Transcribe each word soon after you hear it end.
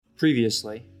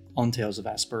Previously, on Tales of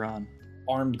Esperon,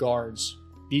 armed guards.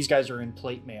 These guys are in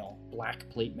plate mail, black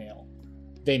plate mail.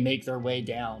 They make their way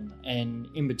down, and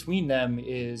in between them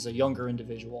is a younger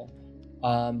individual.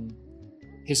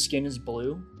 His skin is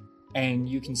blue, and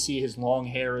you can see his long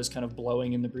hair is kind of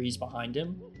blowing in the breeze behind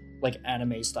him, like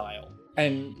anime style.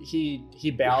 And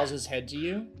he bows his head to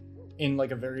you in like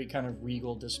a very kind of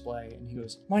regal display, and he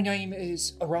goes, "My name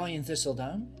is Orion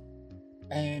Thistledown,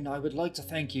 and I would like to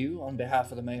thank you on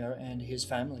behalf of the mayor and his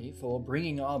family for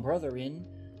bringing our brother in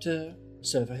to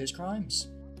suffer his crimes."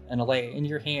 And Alea, in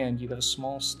your hand, you have a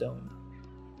small stone,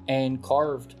 and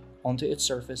carved onto its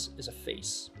surface is a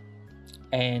face.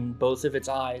 And both of its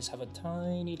eyes have a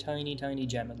tiny, tiny, tiny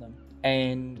gem in them.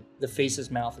 And the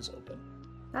face's mouth is open.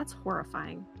 That's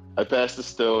horrifying. I pass the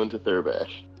stone to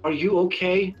Thurbash. Are you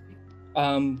okay?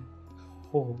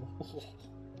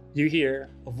 You hear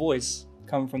a voice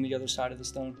come from the other side of the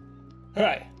stone.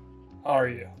 "Hi, how are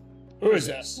you? Who is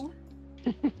this?"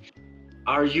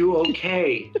 Are you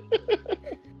okay?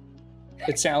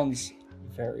 It sounds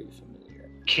very familiar.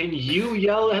 Can you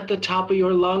yell at the top of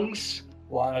your lungs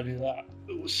Why not do that?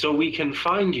 so we can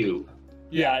find you?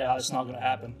 Yeah, it's not gonna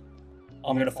happen.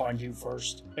 I'm gonna find you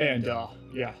first. And,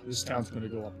 this town's gonna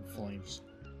go up in flames.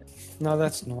 No,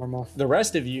 that's normal. The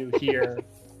rest of you hear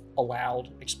a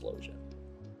loud explosion.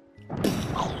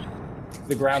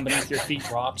 The ground beneath your feet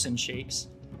rocks and shakes,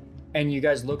 and you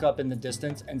guys look up in the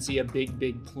distance and see a big,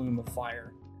 big plume of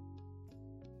fire.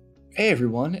 Hey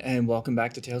everyone, and welcome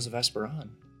back to Tales of Esperon.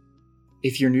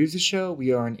 If you're new to the show,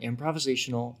 we are an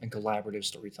improvisational and collaborative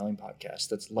storytelling podcast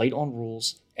that's light on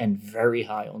rules and very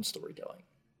high on storytelling.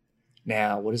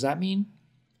 Now, what does that mean?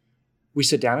 We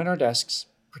sit down at our desks,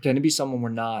 pretend to be someone we're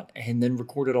not, and then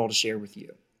record it all to share with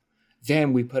you.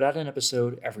 Then we put out an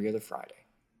episode every other Friday.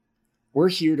 We're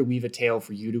here to weave a tale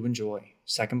for you to enjoy,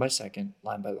 second by second,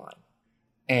 line by line.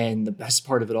 And the best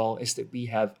part of it all is that we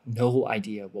have no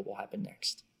idea what will happen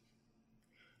next.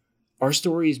 Our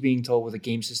story is being told with a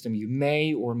game system you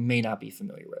may or may not be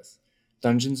familiar with,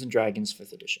 Dungeons & Dragons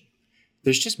 5th edition.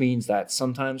 This just means that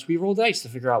sometimes we roll dice to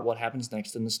figure out what happens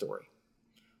next in the story.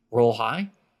 Roll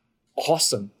high?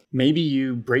 Awesome. Maybe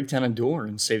you break down a door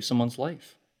and save someone's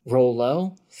life. Roll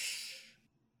low?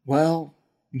 Well,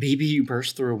 maybe you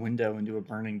burst through a window into a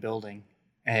burning building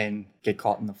and get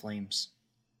caught in the flames.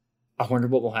 I wonder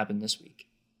what will happen this week.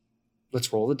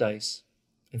 Let's roll the dice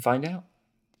and find out.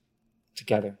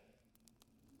 Together.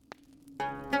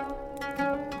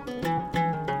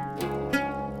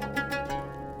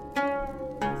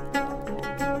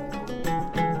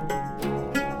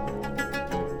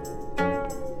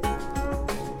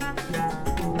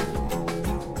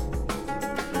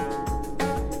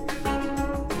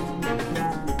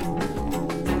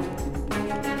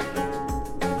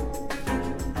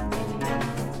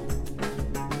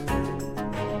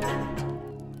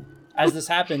 As this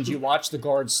happens, you watch the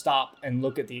guards stop and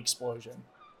look at the explosion,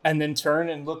 and then turn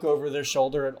and look over their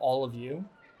shoulder at all of you,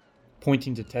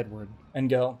 pointing to Tedward, and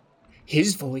go,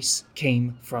 "His voice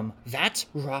came from that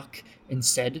rock and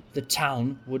said the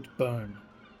town would burn.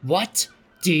 What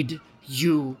did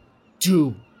you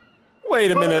do?"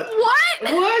 Wait a minute.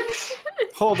 What? What?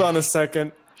 Hold on a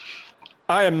second.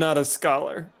 I am not a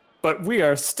scholar, but we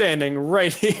are standing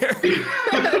right here.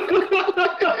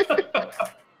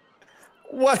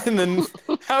 What in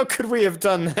the... How could we have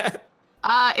done that?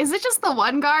 Is it just the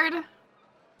one guard?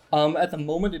 At the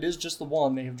moment, it is just the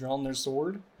one. They have drawn their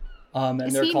sword, and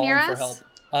Is they're he calling near for us?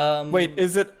 help. Wait,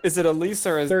 is it Elise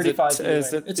or is 35 feet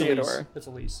is away. it It's Theodore? Elise. It's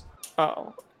Elise.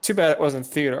 Oh, too bad it wasn't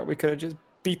Theodore. We could have just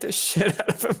beat the shit out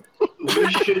of him.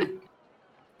 We should...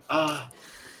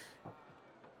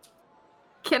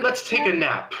 let's take a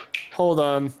nap. Hold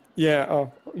on. Yeah,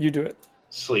 oh, you do it.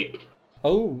 Sleep.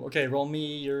 Oh, okay. Roll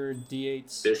me your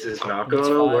d8s. This is not That's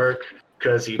gonna fine. work,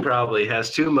 because he probably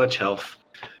has too much health.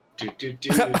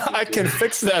 I can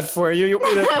fix that for you. You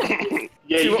want me to,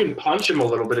 Yeah, Do you you can punch him a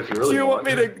little bit if you really do you want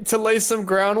me to lay some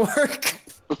groundwork?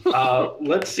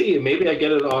 Let's see. Maybe I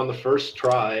get it on the first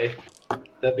try.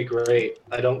 That'd be great.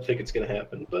 I don't think it's gonna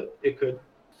happen, but it could.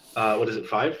 What is it?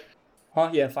 5?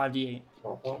 Huh? Yeah, 5d8.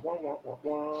 All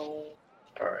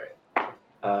right.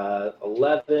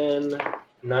 11,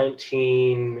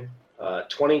 19,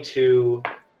 22,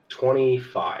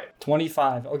 25.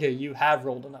 25. Okay, you have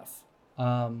rolled enough.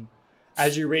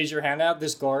 As you raise your hand out,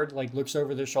 this guard looks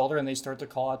over their shoulder, and they start to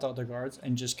call out to other guards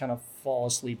and just kind of fall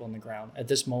asleep on the ground. At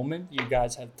this moment, you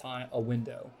guys have a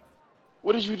window.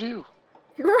 What did you do?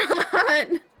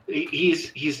 Run!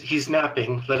 He's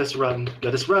napping. Let us run.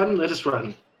 Let us run. Let us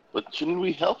run. But shouldn't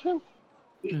we help him?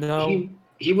 No.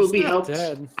 He will He's be not helped.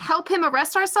 dead. Help him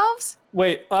arrest ourselves?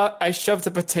 Wait, I shoved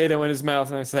a potato in his mouth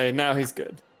and I say, now he's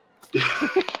good.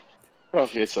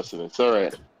 Okay, sustenance. All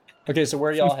right. Okay, so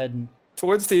where are y'all heading?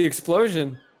 Towards the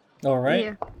explosion. All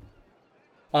right.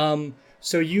 Yeah.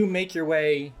 So you make your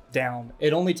way down.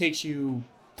 It only takes you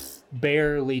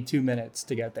barely 2 minutes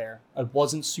to get there. It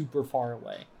wasn't super far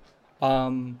away.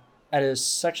 At a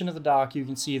section of the dock, you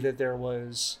can see that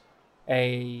there's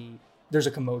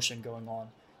a commotion going on.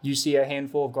 You see a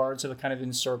handful of guards have kind of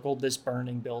encircled this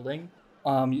burning building.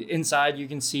 Inside, you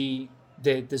can see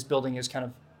that this building is kind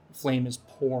of flame is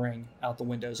pouring out the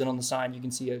windows, and on the sign, you can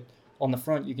see on the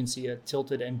front, you can see a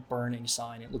tilted and burning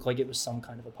sign. It looked like it was some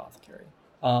kind of apothecary.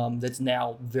 That's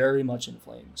now very much in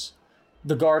flames.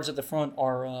 The guards at the front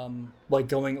are like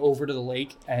going over to the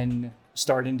lake and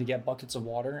starting to get buckets of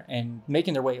water and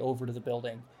making their way over to the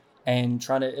building and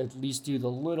trying to at least do the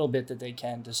little bit that they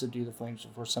can to subdue the flames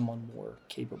before someone more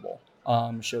capable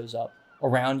shows up.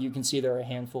 Around, you can see there are a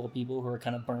handful of people who are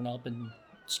kind of burned up and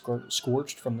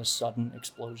scorched from the sudden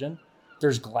explosion.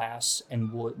 There's glass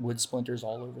and wood splinters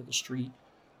all over the street.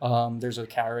 There's a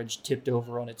carriage tipped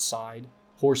over on its side.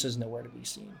 Horses nowhere to be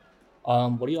seen.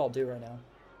 What do y'all do right now?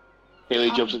 Haley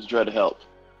jumps in to try to help.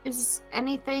 Is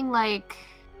anything like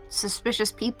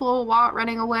suspicious people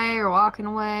running away or walking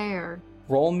away or?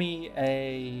 Roll me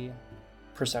a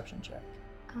perception check.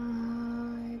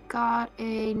 I got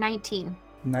a 19.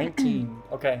 19.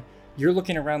 Okay. You're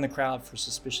looking around the crowd for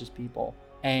suspicious people,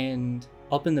 and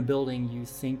up in the building, you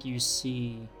think you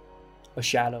see a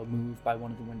shadow move by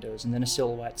one of the windows, and then a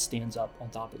silhouette stands up on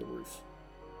top of the roof,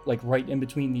 like right in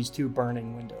between these two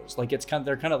burning windows. Like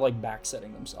they're kind of like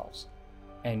backsetting themselves.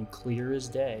 And clear as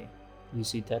day, you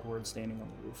see Tedward standing on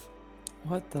the roof.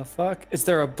 What the fuck? Is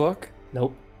there a book?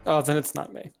 Nope. Oh, then it's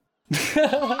not me.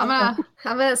 I'm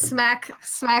gonna smack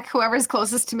whoever's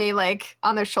closest to me like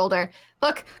on their shoulder.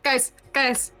 Look, guys.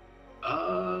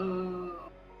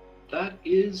 That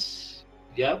is,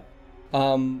 yep.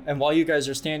 And while you guys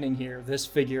are standing here, this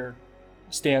figure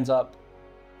stands up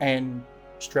and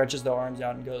stretches the arms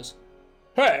out and goes,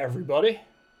 "Hey, everybody.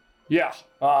 Yeah,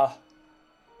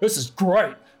 this is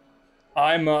great.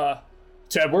 I'm,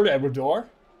 Tedward Edwardor,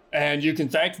 and you can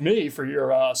thank me for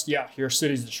your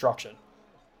city's destruction."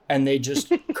 And they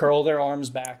just curl their arms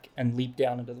back and leap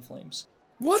down into the flames.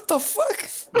 What the fuck?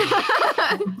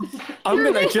 I'm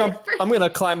gonna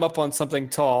climb up on something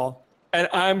tall, and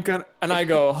I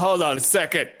go, hold on a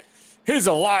second. He's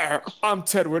a liar. I'm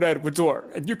Tedward Edwardor,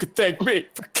 and you can thank me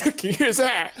for kicking his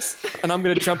ass. And I'm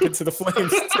gonna jump into the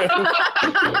flames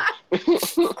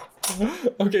too.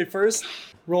 Okay, first,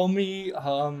 roll me,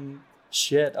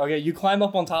 Okay, you climb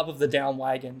up on top of the down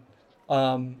wagon,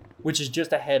 which is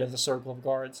just ahead of the circle of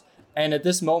guards. And at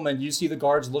this moment, you see the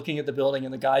guards looking at the building,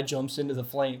 and the guy jumps into the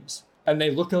flames. And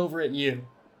they look over at you,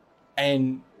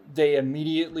 and they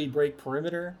immediately break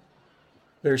perimeter.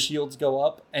 Their shields go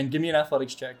up, and give me an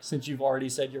athletics check, since you've already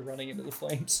said you're running into the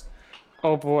flames.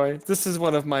 Oh boy, this is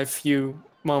one of my few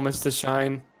moments to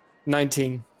shine.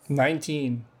 19.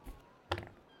 19.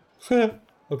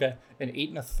 Okay, an 8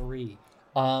 and a 3.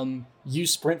 You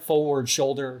sprint forward,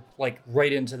 shoulder like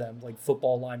right into them, like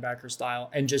football linebacker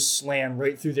style, and just slam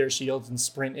right through their shields and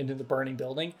sprint into the burning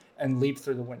building and leap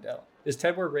through the window. Is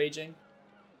Tedward raging?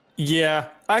 Yeah,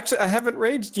 actually, I haven't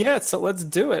raged yet, so let's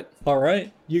do it. All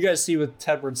right. You guys see with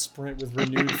Tedward sprint with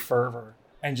renewed fervor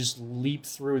and just leap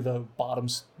through the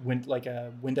like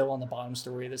a window on the bottom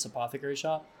story of this apothecary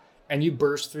shop, and you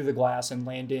burst through the glass and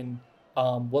land in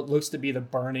what looks to be the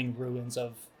burning ruins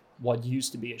of what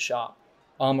used to be a shop.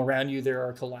 Around you, there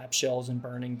are collapsed shelves and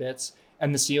burning bits,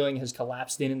 and the ceiling has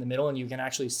collapsed in the middle, and you can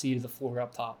actually see the floor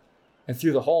up top. And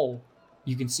through the hole,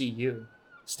 you can see you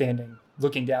standing,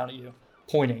 looking down at you,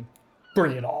 pointing.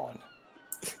 Bring it on.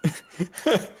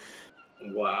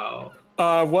 Wow.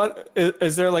 What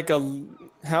is there like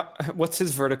what's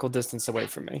his vertical distance away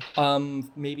from me?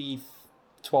 Maybe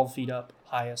 12 feet up,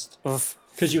 highest. Oof.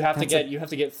 Because you have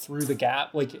to get through the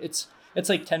gap. Like it's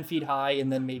like 10 feet high,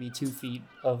 and then maybe 2 feet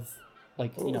of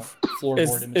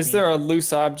floorboard in between. Is there a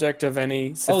loose object of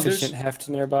any sufficient heft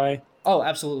nearby? Oh,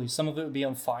 absolutely. Some of it would be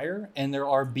on fire, and there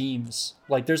are beams.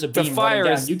 Like there's a The beam fire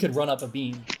running down. is- You could run up a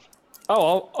beam.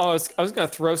 Oh, I was gonna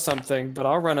throw something, but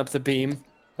I'll run up the beam.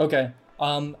 Okay.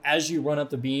 As you run up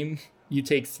the beam, you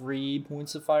take 3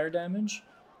 points of fire damage.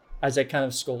 As it kind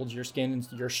of scalds your skin and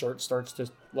your shirt starts to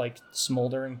like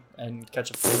smolder and catch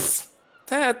a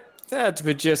flame. That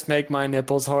would just make my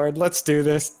nipples hard. Let's do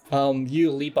this.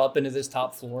 You leap up into this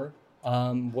top floor.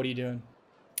 What are you doing?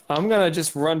 I'm gonna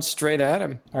just run straight at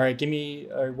him. All right, give me.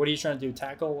 What are you trying to do?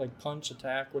 Tackle, like punch,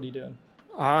 attack? What are you doing?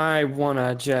 I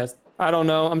I don't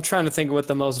know. I'm trying to think of what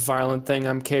the most violent thing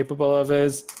I'm capable of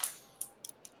is.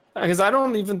 Because I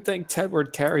don't even think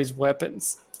Tedward carries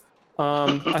weapons.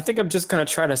 I think I'm just going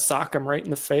to try to sock him right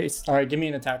in the face. All right, give me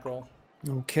an attack roll.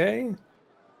 Okay.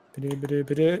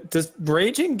 Does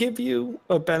raging give you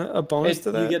a bonus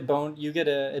to that? You get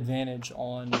an advantage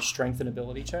on strength and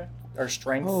ability check, or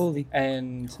strength Holy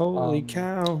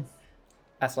cow.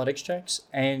 athletics checks,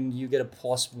 and you get a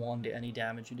 +1 to any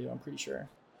damage you do, I'm pretty sure.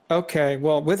 Okay,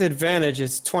 well, with advantage,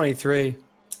 it's 23.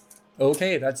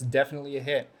 Okay, that's definitely a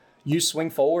hit. You swing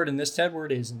forward, and this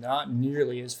Tedward is not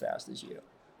nearly as fast as you.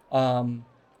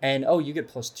 You get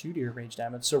 +2 to your rage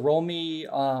damage. So roll me,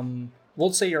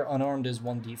 we'll say you're unarmed is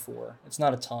 1d4. It's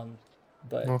not a ton,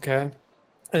 but... Okay.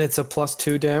 And it's a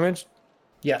 +2 damage?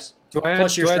 Yes. Do I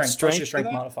Plus your add strength. Plus your to strength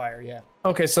that? modifier, yeah.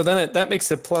 Okay, so then that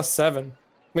makes it +7.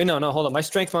 Wait, no, hold on. My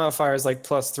strength modifier is like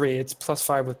 +3. It's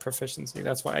 +5 with proficiency.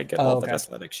 That's why I get all the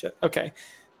athletic shit. Okay.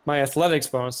 My athletics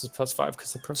bonus is +5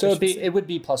 because of proficiency. So it would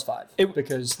be +5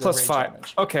 because the rage +5.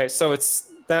 damage. Okay, so it's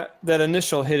that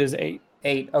initial hit is 8.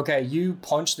 8. Okay, you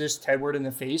punch this Tedward in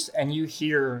the face, and you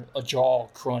hear a jaw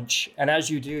crunch. And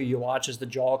as you do, you watch as the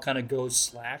jaw kind of goes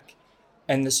slack,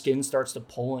 and the skin starts to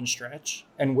pull and stretch.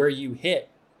 And where you hit,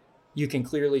 you can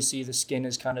clearly see the skin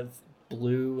is kind of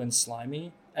blue and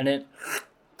slimy, and it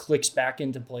clicks back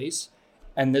into place.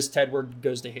 And this Tedward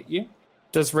goes to hit you.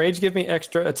 Does rage give me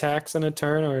extra attacks in a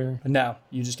turn, or No,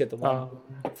 you just get the one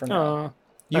for now.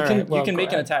 You all can right, well, you can go make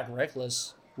an ahead. attack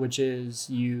reckless, which is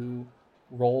you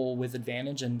roll with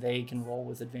advantage, and they can roll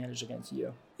with advantage against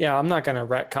you. Yeah, I'm not gonna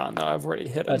retcon though. I've already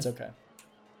hit him. That's okay.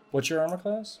 What's your armor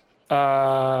class?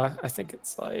 I think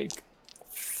it's like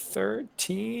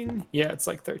 13. Yeah, it's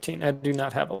like 13. I do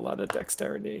not have a lot of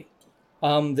dexterity.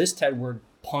 This Tedward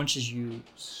punches you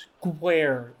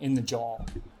square in the jaw,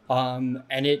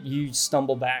 and you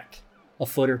stumble back a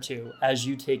foot or two as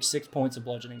you take 6 points of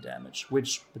bludgeoning damage,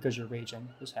 which, because you're raging,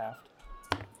 is halved.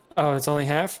 Oh, it's only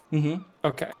half? Mm-hmm.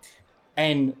 Okay.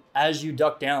 And as you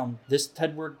duck down, this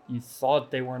Tedward, you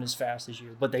thought they weren't as fast as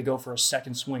you, but they go for a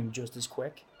second swing just as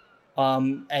quick.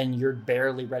 And you're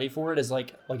barely ready for it, as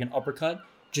like an uppercut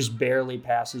just barely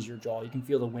passes your jaw. You can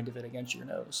feel the wind of it against your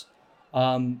nose.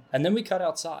 And then we cut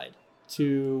outside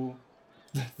to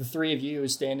the three of you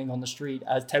standing on the street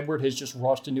as Tedward has just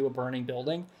rushed into a burning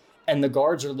building, and the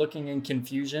guards are looking in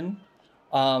confusion.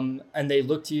 And they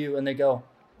look to you and they go,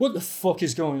 "What the fuck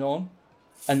is going on?"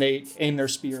 And they aim their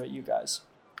spear at you guys.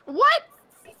 What?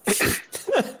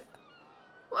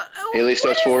 Haley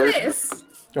steps forward. This?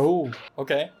 Oh,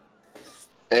 okay.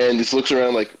 And just looks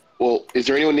around like, well, is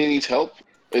there anyone that needs help?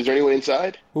 Is there anyone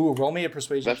inside? Ooh, roll me a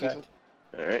persuasion check.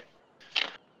 All right.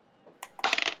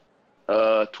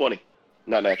 20.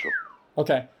 Not natural.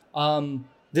 Okay.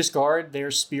 This guard,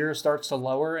 their spear starts to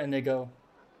lower, and they go,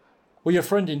 "Well, your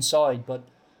friend inside, but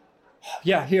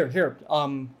yeah, here.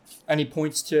 And he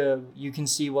points to, you can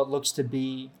see what looks to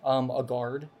be a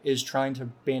guard is trying to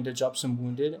bandage up some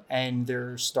wounded, and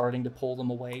they're starting to pull them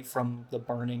away from the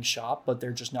burning shop, but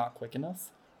they're just not quick enough.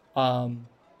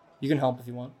 You can help if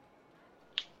you want.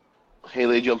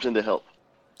 Haley jumps in to help.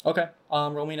 Okay.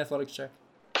 Roll me an athletics check.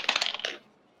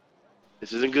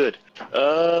 This isn't good.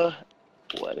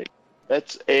 Athletic.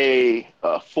 That's a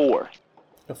 4.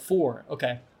 A 4.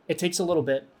 Okay. It takes a little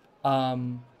bit,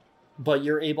 but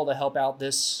you're able to help out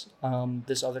this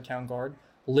other town guard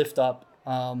lift up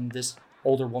this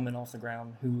older woman off the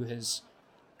ground who has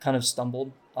kind of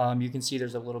stumbled. You can see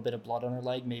there's a little bit of blood on her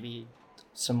leg. Maybe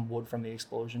some wood from the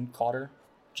explosion caught her,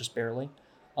 just barely.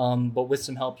 But with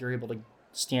some help, you're able to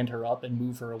stand her up and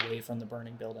move her away from the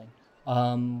burning building.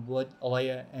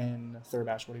 Alea and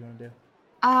Thurbash, what do you want to do?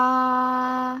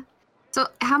 So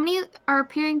how many are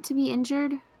appearing to be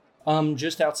injured?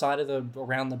 Just outside of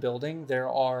around the building, there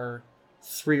are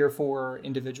 3 or 4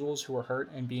 individuals who are hurt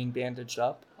and being bandaged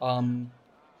up.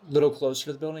 Little closer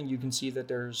to the building, you can see that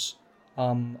there's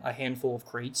a handful of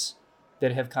crates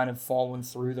that have kind of fallen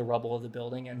through the rubble of the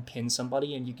building and pinned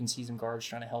somebody, and you can see some guards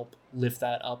trying to help lift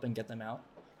that up and get them out.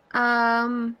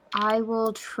 I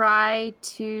will try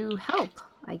to help,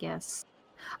 I guess.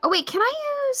 Oh wait, can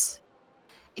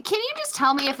you just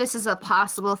tell me if this is a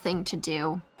possible thing to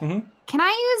do? Mm-hmm. Can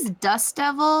I use Dust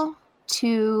Devil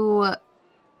to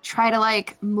try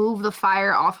to move the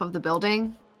fire off of the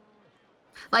building?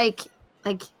 Like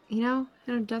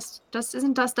Dust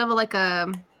isn't Dust Devil like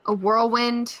a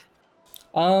whirlwind?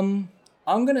 I'm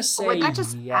gonna say Or would that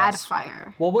just yes. add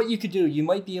fire? Well, what you could do, you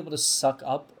might be able to suck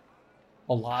up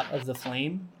a lot of the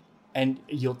flame, and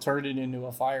you'll turn it into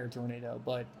a fire tornado.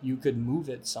 But you could move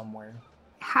it somewhere.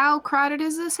 How crowded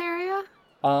is this area?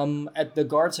 The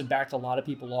guards have backed a lot of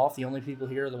people off. The only people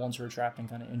here are the ones who are trapped and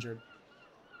kind of injured.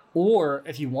 Or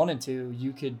if you wanted to,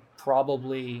 you could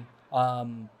probably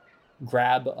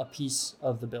grab a piece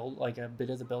of the build, like a bit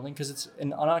of the building, because it's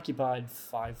an unoccupied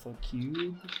 5-foot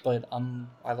cube. But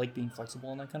I like being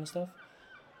flexible and that kind of stuff.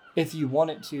 If you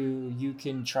wanted to, you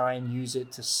can try and use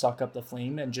it to suck up the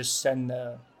flame and just send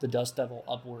the dust devil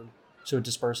upward, so it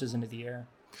disperses into the air.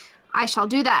 I shall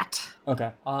do that.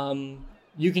 Okay.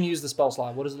 You can use the spell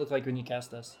slot. What does it look like when you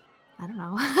cast this? I don't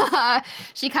know.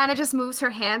 She kind of just moves her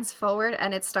hands forward,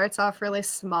 and it starts off really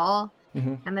small,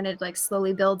 and then it like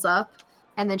slowly builds up,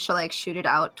 and then she'll like shoot it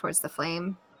out towards the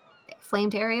flamed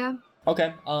area.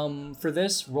 Okay. For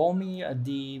this, roll me a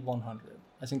D100.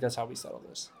 I think that's how we settle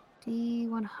this.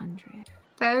 D100.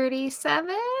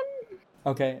 37.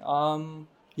 Okay.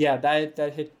 Yeah,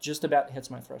 that hit just about hits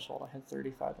my threshold. I had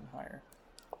 35 and higher.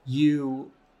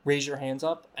 You raise your hands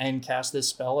up and cast this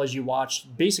spell as you watch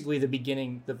basically the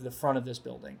beginning, the front of this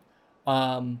building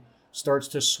starts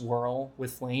to swirl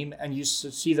with flame, and you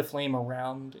see the flame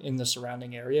around in the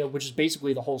surrounding area, which is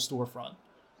basically the whole storefront.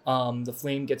 The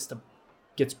flame gets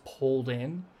pulled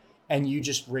in, and you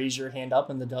just raise your hand up,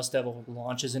 and the dust devil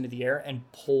launches into the air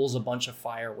and pulls a bunch of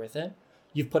fire with it.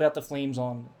 You've put out the flames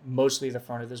on mostly the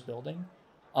front of this building,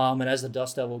 and as the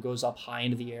dust devil goes up high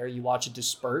into the air, you watch it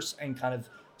disperse and kind of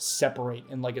separate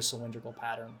in like a cylindrical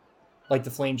pattern, like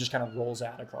the flame just kind of rolls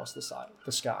out across the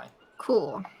sky.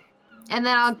 Cool. And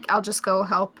then I'll just go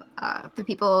help the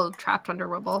people trapped under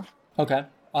rubble. Okay.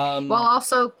 While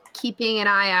also keeping an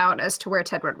eye out as to where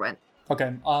Tedward went.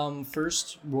 Okay.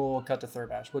 First we'll cut to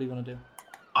Thurbash. What do you want to do?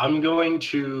 I'm going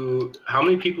to. How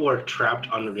many people are trapped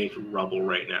underneath rubble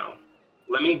right now?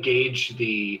 Let me gauge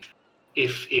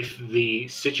if the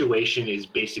situation is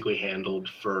basically handled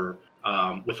for.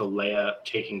 With Alea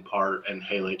taking part and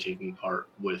Haley taking part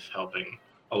with helping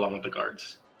along with the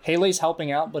guards. Haley's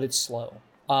helping out, but it's slow.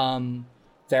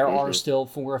 There are still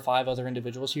 4 or 5 other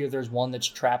individuals here. There's one that's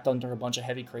trapped under a bunch of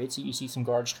heavy crates that you see some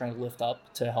guards trying to lift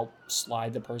up to help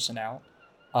slide the person out.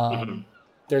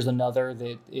 There's another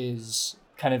that is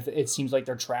kind of, it seems like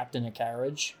they're trapped in a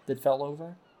carriage that fell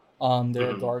over. There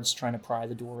are guards trying to pry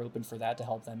the door open for that to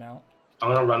help them out. I'm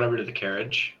going to run over to the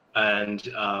carriage. And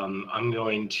I'm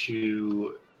going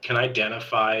to, can I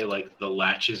identify like the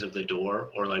latches of the door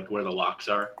or like where the locks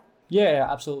are? Yeah,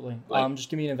 absolutely. Like, just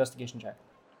give me an investigation check.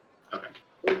 Okay.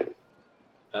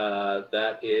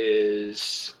 That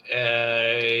is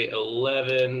a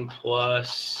 11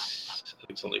 plus, I think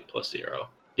it's only plus 0.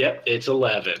 Yep, it's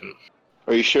 11.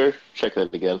 Are you sure? Check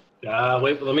that again.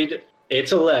 Wait,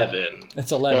 it's 11.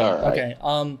 It's 11. All right.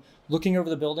 Okay. Looking over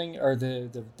the building, or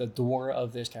the door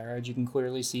of this carriage, you can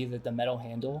clearly see that the metal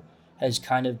handle has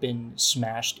kind of been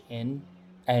smashed in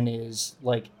and is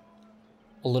like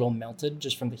a little melted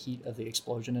just from the heat of the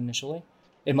explosion initially.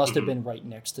 It must have been right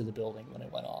next to the building when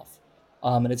it went off.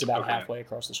 And it's about halfway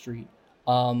across the street.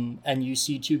 And you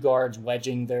see 2 guards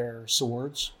wedging their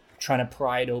swords, trying to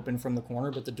pry it open from the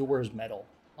corner, but the door is metal.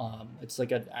 It's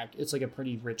like a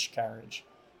pretty rich carriage.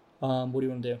 What do you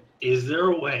want to do? Is there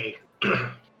a way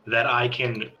that I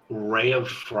can ray of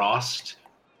frost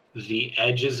the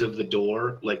edges of the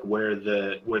door, like where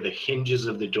the hinges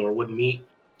of the door would meet,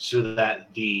 so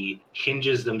that the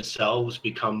hinges themselves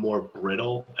become more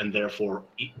brittle and therefore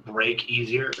break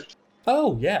easier?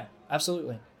 Oh yeah,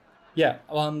 absolutely. Yeah.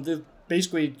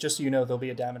 Basically, just so you know, there'll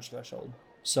be a damage threshold.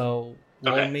 So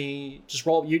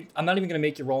roll you. I'm not even gonna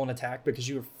make you roll an attack because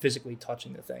you were physically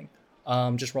touching the thing.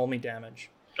 Just roll me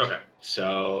damage. Okay.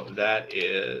 So that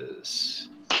is.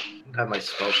 I don't have my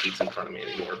spell sheets in front of me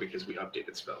anymore because we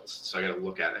updated spells. So I got to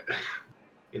look at it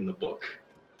in the book,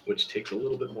 which takes a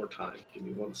little bit more time. Give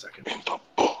me 1 second.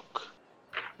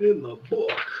 In the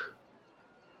book.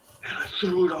 And I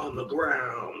threw it on the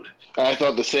ground. I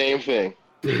thought the same thing.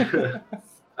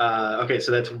 Okay,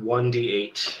 so that's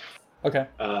 1d8. Okay.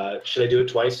 Should I do it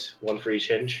twice? 1 for each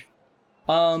hinge?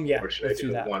 Yeah. Or should I Let's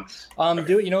do that it once?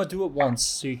 Do it. You know what? Do it once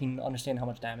so you can understand how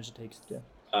much damage it takes to do.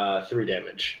 3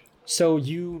 damage. So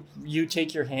you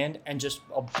take your hand and just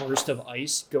a burst of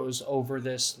ice goes over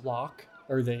this lock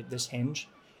or this hinge.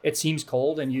 It seems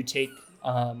cold, and you take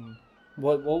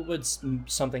what would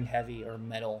something heavy or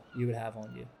metal you would have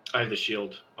on you? I have the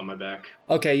shield on my back.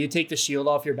 Okay, you take the shield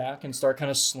off your back and start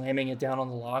kind of slamming it down on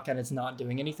the lock, and it's not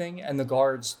doing anything. And the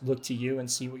guards look to you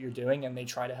and see what you're doing, and they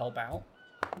try to help out.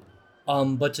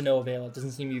 But to no avail. It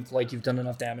doesn't seem like you've done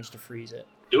enough damage to freeze it.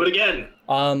 Do it again.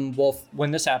 Well,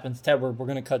 when this happens, Tedward, we're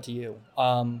gonna cut to you.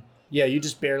 Yeah, you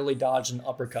just barely dodged an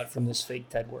uppercut from this fake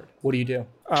Tedward. What do you do?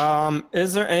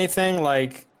 Is there anything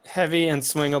like heavy and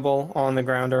swingable on the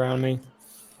ground around me?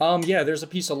 Yeah, there's a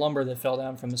piece of lumber that fell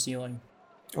down from the ceiling.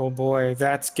 Oh boy,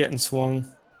 that's getting swung.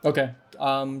 Okay.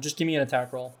 Just give me an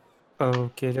attack roll.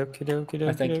 Okay, dokie, dokie,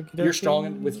 I dokie, think dokie, you're dokie.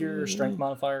 strong with your strength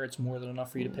modifier. It's more than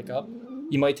enough for you to pick up.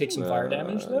 You might take some fire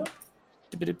damage though.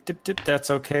 Dip.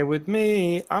 That's okay with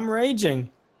me. I'm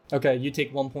raging. Okay, you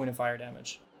take 1 point of fire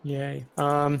damage. Yay.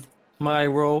 My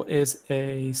roll is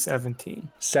a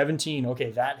 17. 17. Okay,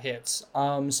 that hits.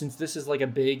 Since this is like a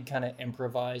big kind of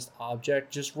improvised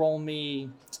object, just roll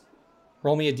me a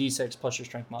d6 plus your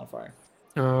strength modifier.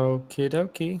 Okie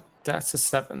dokie. That's a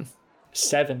 7.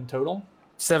 7 total.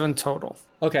 7 total.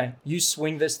 Okay, you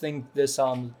swing this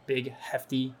big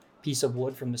hefty piece of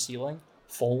wood from the ceiling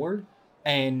forward,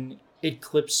 and it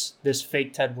clips this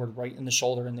fake Tedward right in the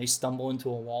shoulder, and they stumble into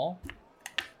a wall,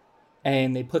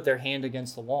 and they put their hand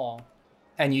against the wall,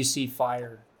 and you see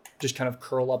fire just kind of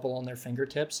curl up along their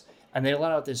fingertips, and they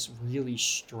let out this really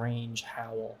strange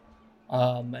howl.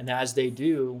 And as they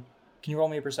do, can you roll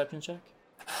me a perception check?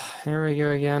 Here we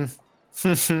go again.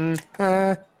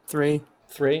 3.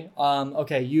 3.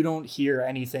 Okay, you don't hear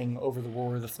anything over the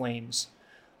roar of the flames,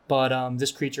 but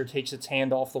this creature takes its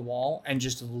hand off the wall and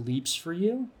just leaps for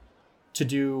you to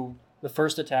do the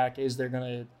first attack. Is they're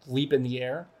gonna leap in the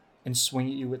air and swing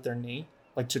at you with their knee,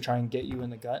 like to try and get you in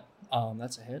the gut.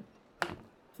 That's a hit.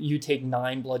 You take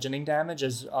 9 bludgeoning damage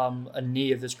as a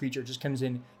knee of this creature just comes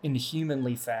in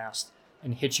inhumanly fast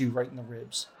and hits you right in the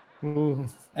ribs. Ooh.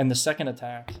 And the second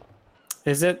attack,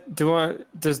 Does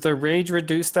the rage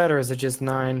reduce that, or is it just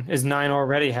 9? Is 9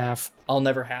 already half? I'll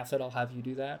never half it. I'll have you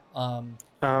do that. Oh,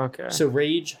 okay. So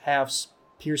rage halves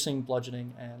piercing,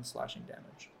 bludgeoning, and slashing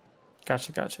damage.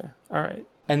 Gotcha. All right.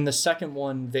 And the second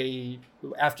one,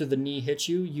 after the knee hits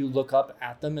you, you look up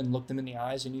at them and look them in the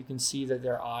eyes, and you can see that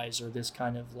their eyes are this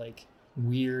kind of like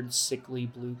weird, sickly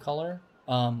blue color,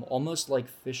 almost like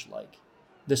fish-like.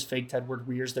 This fake Tedward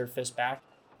rears their fist back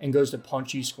and goes to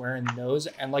punch you square in the nose,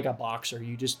 and like a boxer,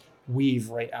 you just weave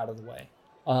right out of the way.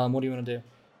 What do you want to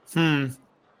do?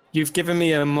 You've given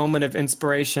me a moment of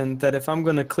inspiration that if I'm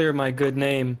going to clear my good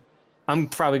name, I'm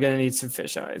probably going to need some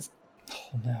fish eyes.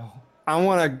 Oh no. I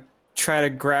want to try to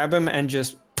grab him and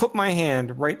just put my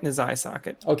hand right in his eye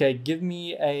socket. Okay, give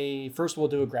me first we'll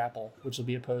do a grapple, which will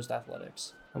be opposed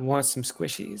athletics. I want some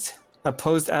squishies.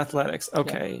 Opposed athletics.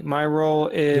 Okay, my roll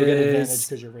is... You'll get advantage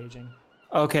because you're raging.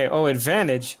 Okay,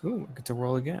 advantage. Ooh, I get to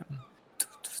roll again.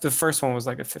 The first one was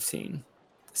like a 15.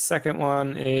 The second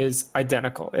one is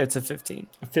identical. It's a 15.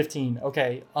 15.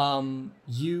 Okay.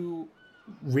 You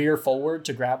rear forward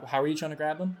to grab. How are you trying to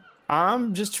grab him?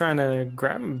 I'm just trying to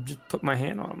grab him, just put my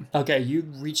hand on him. Okay, you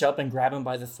reach up and grab him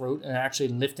by the throat and actually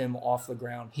lift him off the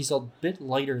ground. He's a bit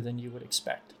lighter than you would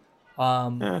expect.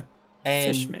 And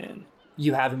Fish man.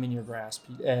 you have him in your grasp.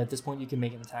 At this point, you can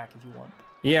make an attack if you want.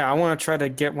 Yeah, I want to try to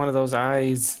get one of those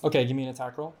eyes. Okay, give me an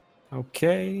attack roll.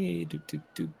 Okay.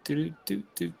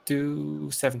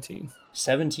 17.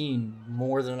 17,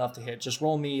 more than enough to hit. Just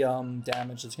roll me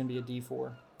damage. It's going to be a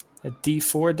D4. A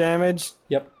D4 damage?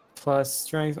 Yep. Plus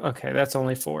strength. Okay, that's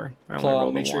only 4. I only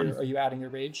rolled Make a sure, 1. are you adding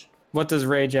your rage? What does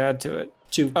rage add to it?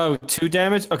 2. Oh, 2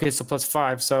 damage? Okay, so plus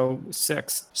 5, so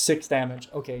 6. 6 damage.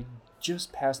 Okay,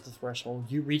 just past the threshold.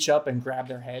 You reach up and grab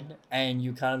their head, and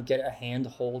you kind of get a hand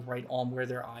hold right on where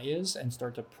their eye is and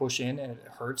start to push in, and it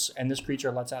hurts. And this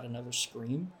creature lets out another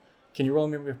scream. Can you roll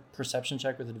me a perception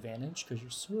check with advantage? Because you're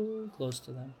so close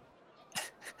to them.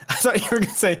 I thought you were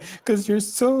going to say, because you're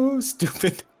so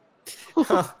stupid.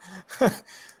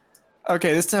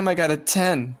 Okay, this time I got a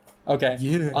 10. Okay.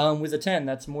 Yeah. With a 10,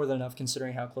 that's more than enough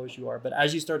considering how close you are. But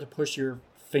as you start to push your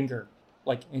finger,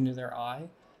 like, into their eye,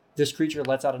 this creature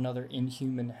lets out another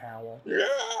inhuman howl.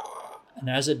 And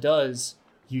as it does,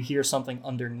 you hear something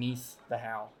underneath the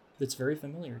howl that's very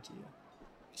familiar to you.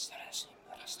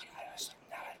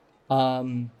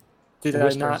 Did I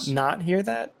not hear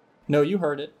that? No, you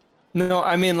heard it. No,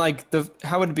 I mean, like,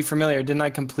 how would it be familiar? Didn't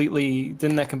that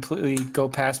completely go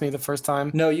past me the first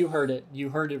time? No, you heard it. You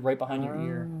heard it right behind your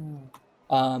ear.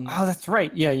 Oh, that's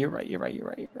right. Yeah, you're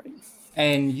right.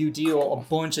 And you deal a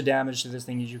bunch of damage to this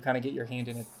thing as you kind of get your hand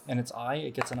in its eye.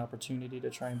 It gets an opportunity to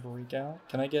try and break out.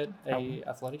 Can I get a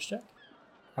athletics check?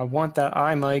 I want that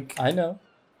eye, Mike. I know.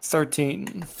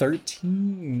 13.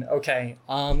 13. Okay.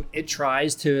 It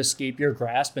tries to escape your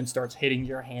grasp and starts hitting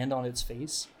your hand on its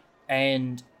face.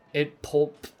 And it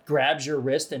grabs your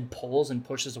wrist and pulls and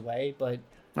pushes away, but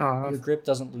your grip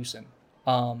doesn't loosen.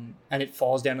 And it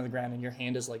falls down to the ground, and your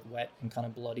hand is like wet and kind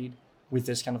of bloodied with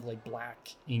this kind of like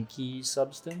black inky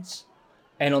substance.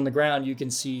 And on the ground, you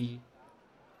can see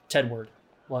Tedward,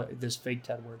 this fake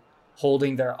Tedward,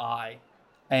 holding their eye.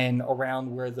 And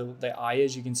around where the eye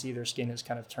is, you can see their skin is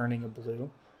kind of turning a blue.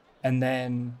 And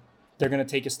then they're going to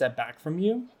take a step back from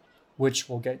you, which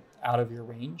will get out of your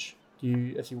range.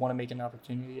 If you want to make an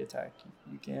opportunity attack,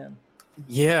 you can.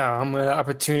 Yeah, I'm gonna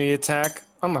opportunity attack.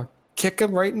 I'm gonna kick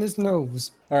him right in his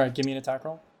nose. All right, give me an attack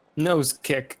roll. Nose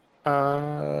kick. Not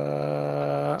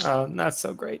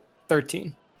so great.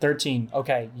 13. 13.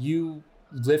 Okay, you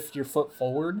lift your foot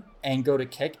forward and go to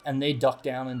kick, and they duck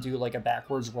down and do like a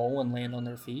backwards roll and land on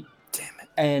their feet. Damn it.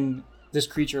 And this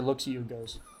creature looks at you and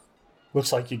goes,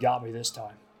 "Looks like you got me this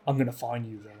time. I'm gonna find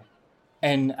you though."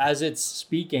 And as it's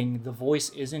speaking, the voice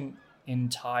isn't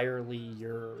entirely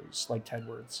yours, like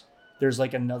Tedward's. There's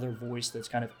like another voice that's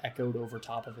kind of echoed over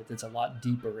top of it that's a lot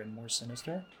deeper and more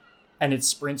sinister. And it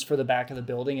sprints for the back of the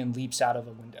building and leaps out of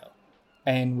a window.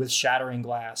 And with shattering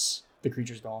glass, the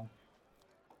creature's gone.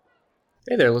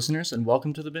 Hey there, listeners, and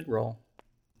welcome to the mid-roll.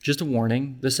 Just a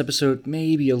warning, this episode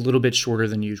may be a little bit shorter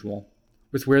than usual.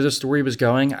 With where the story was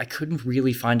going, I couldn't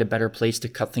really find a better place to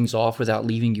cut things off without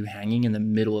leaving you hanging in the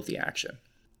middle of the action.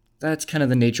 That's kind of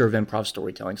the nature of improv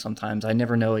storytelling sometimes. I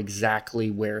never know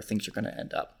exactly where things are going to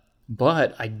end up.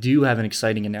 But I do have an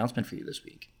exciting announcement for you this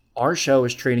week. Our show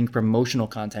is trading promotional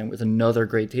content with another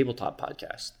great tabletop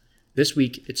podcast. This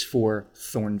week, it's for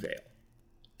Thornvale.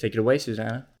 Take it away,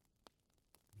 Susanna.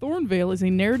 Thornvale is a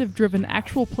narrative-driven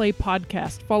actual play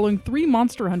podcast following 3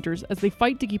 monster hunters as they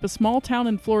fight to keep a small town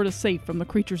in Florida safe from the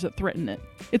creatures that threaten it.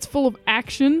 It's full of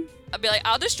action. I'll be like,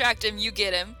 I'll distract him, you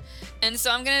get him. And so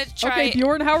I'm gonna try... Okay,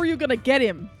 Bjorn, how are you gonna get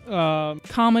him?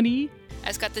 Comedy. I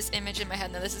just got this image in my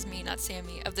head, now this is me, not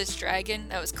Sammy, of this dragon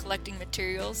that was collecting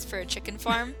materials for a chicken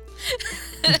farm.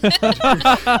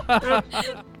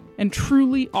 And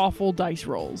truly awful dice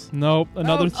rolls. Nope,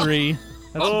 another 3.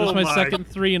 That's my second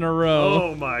 3 in a row.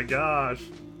 Oh my gosh.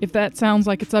 If that sounds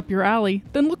like it's up your alley,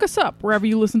 then look us up wherever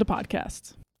you listen to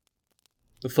podcasts.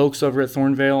 The folks over at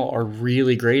Thornvale are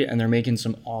really great, and they're making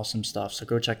some awesome stuff, so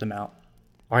go check them out.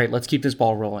 All right, let's keep this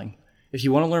ball rolling. If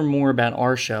you want to learn more about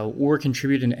our show or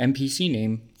contribute an NPC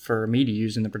name for me to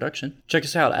use in the production, check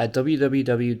us out at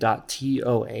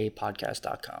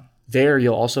www.toapodcast.com. There,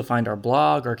 you'll also find our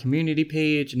blog, our community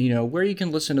page, and where you can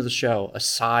listen to the show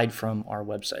aside from our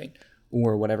website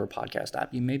or whatever podcast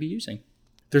app you may be using.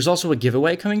 There's also a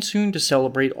giveaway coming soon to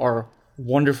celebrate our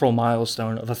wonderful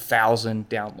milestone of 1,000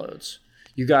 downloads.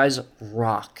 You guys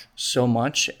rock so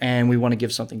much, and we want to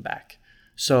give something back.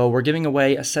 So we're giving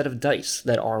away a set of dice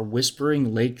that are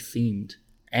Whispering Lake themed,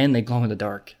 and they glow in the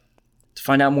dark. To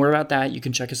find out more about that, you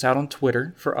can check us out on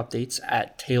Twitter for updates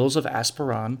at Tales of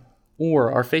Asperon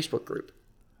or our Facebook group.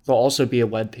 There'll also be a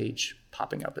webpage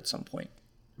popping up at some point.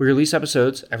 We release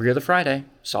episodes every other Friday,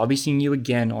 so I'll be seeing you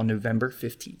again on November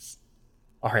 15th.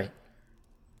 All right,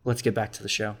 let's get back to the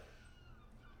show.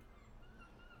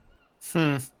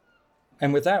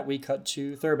 And with that, we cut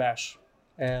to Thurbash,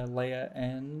 Leia,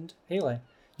 and Haley.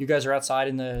 You guys are outside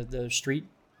in the street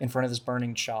in front of this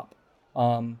burning shop.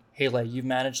 Haley, you've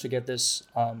managed to get this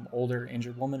older,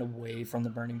 injured woman away from the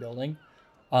burning building.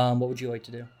 What would you like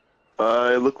to do?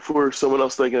 I look for someone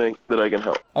else that I can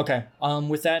help. Okay.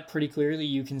 With that, pretty clearly,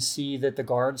 you can see that the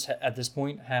guards at this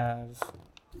point have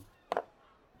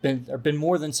been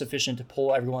more than sufficient to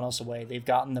pull everyone else away. They've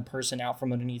gotten the person out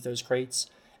from underneath those crates,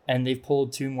 and they've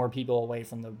pulled 2 more people away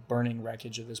from the burning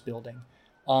wreckage of this building.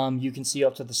 You can see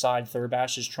up to the side,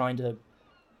 Thurbash is trying to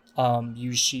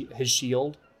use his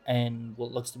shield and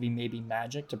what looks to be maybe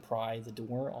magic to pry the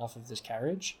door off of this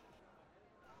carriage.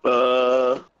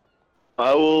 I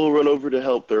will run over to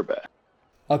help Thurbash.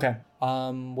 Okay.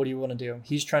 What do you want to do?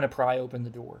 He's trying to pry open the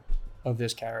door of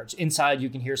this carriage. Inside, you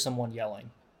can hear someone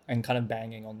yelling and kind of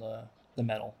banging on the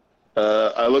metal.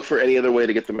 I look for any other way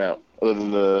to get them out other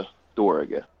than the door, I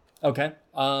guess. Okay.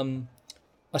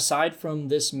 Aside from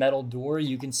this metal door,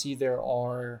 you can see there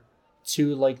are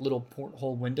 2 little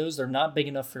porthole windows. They're not big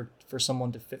enough for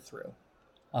someone to fit through.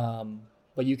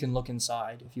 But you can look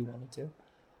inside if you wanted to.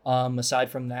 Aside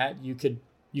from that, you could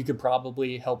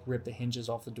probably help rip the hinges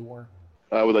off the door.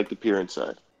 I would like to peer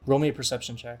inside. Roll me a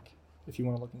perception check if you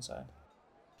want to look inside.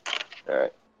 All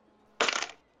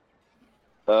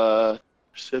right.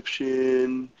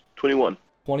 Perception 21.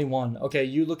 21. Okay,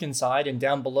 you look inside, and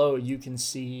down below you can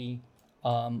see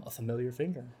a familiar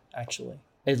figure, actually.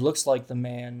 It looks like the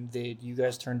man that you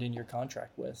guys turned in your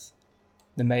contract with.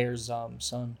 The mayor's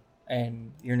son,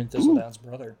 and Yrnin Thistledown's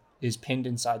brother, is pinned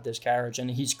inside this carriage,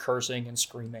 and he's cursing and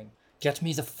screaming. Get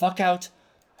me the fuck out!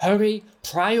 Hurry!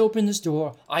 Pry open this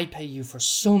door! I pay you for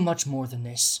so much more than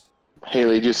this.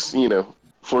 Haley just, if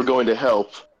we're going to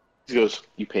help, he goes,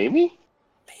 you pay me?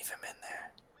 Leave him in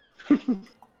there.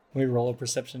 Let me roll a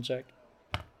perception check.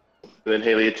 Then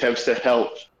Haley attempts to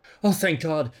help. Oh, thank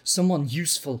God. Someone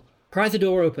useful. Pry the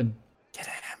door open. Get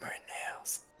a hammer and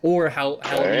nails. Or how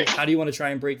do you want to try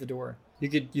and break the door? You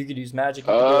could use magic.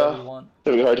 You can do whatever you want.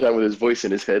 Having a hard time with his voice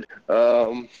in his head.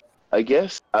 I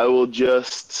guess I will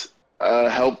just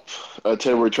help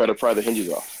Tedward try to pry the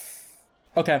hinges off.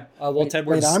 Okay. Well, Wait,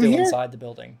 Tedward's I'm still here? inside the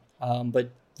building. But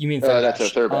you mean That's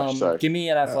Thurbash. a Thurbash, sorry. Give me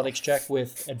an athletics check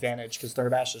with advantage because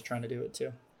Thurbash is trying to do it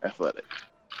too. Athletic.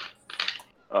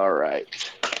 All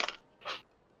right.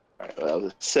 All right. Well, that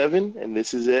was a 7, and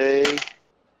this is a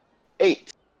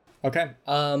 8. Okay.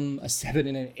 A 7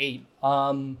 and an 8.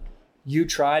 You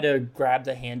try to grab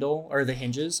the handle or the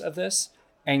hinges of this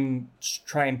and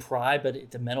try and pry, but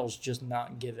the metal's just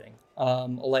not giving.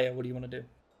 Alea, what do you want to do?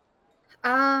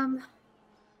 How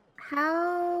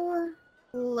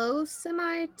close am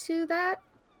I to that?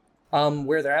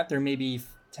 Where they're at, they're maybe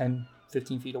 10,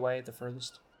 15 feet away at the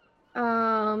furthest.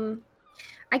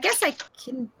 I guess I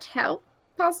can help.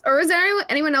 Or is there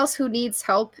anyone else who needs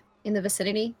help in the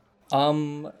vicinity?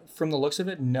 From the looks of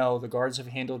it, no. The guards have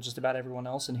handled just about everyone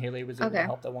else, and Haley was able to Okay.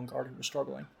 help that one guard who was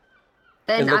struggling.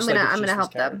 Then It I'm looks like gonna it's I'm just gonna his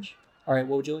help them. carriage. All right,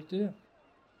 what would you like to do?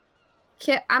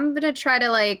 Okay, I'm gonna try to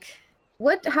like.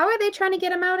 What? How are they trying to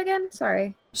get him out again?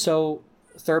 Sorry. So,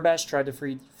 Thurbash tried to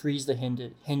freeze the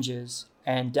hinges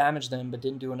and damage them, but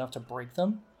didn't do enough to break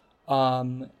them.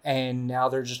 And now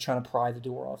they're just trying to pry the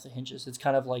door off the hinges. It's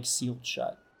kind of like sealed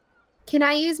shut. Can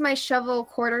I use my shovel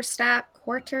quarterstaff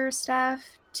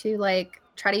to like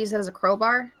try to use it as a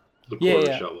crowbar? The Yeah,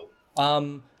 quarter yeah. shovel.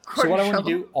 So Quarter what I want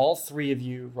to shovel. do, all three of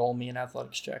you roll me an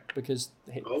athletics check because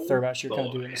Oh, Thurbash, you're kind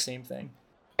of boy. doing the same thing.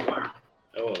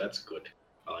 Oh, that's good.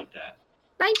 I like that.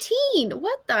 19.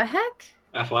 What the heck?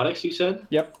 Athletics, you said?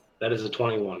 Yep. That is a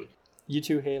 21. You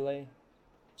too, Haley,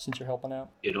 since you're helping out.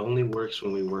 It only works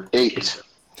when we work 8. together.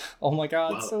 Oh my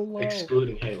god, Well, so low.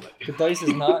 excluding Haley. The dice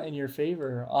is not in your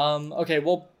favor. Okay,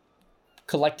 well,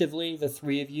 collectively, the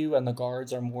three of you and the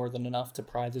guards are more than enough to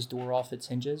pry this door off its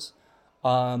hinges.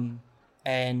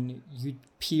 And you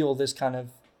peel this kind of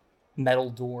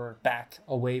metal door back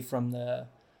away from the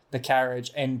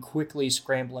carriage, and quickly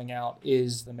scrambling out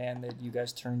is the man that you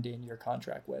guys turned in your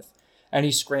contract with. And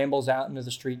he scrambles out into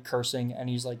the street cursing, and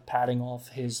he's like patting off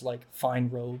his like fine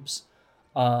robes.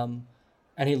 And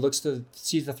he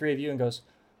sees the three of you and goes,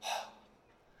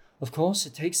 "Of course,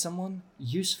 it takes someone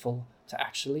useful to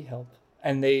actually help."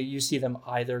 And you see them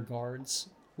either guards,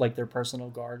 like their personal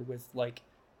guard, with like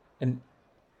an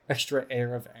extra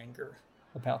air of anger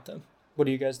about them. What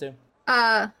do you guys do?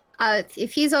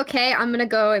 If he's okay, I'm gonna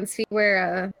go and see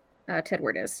where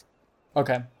Tedward is.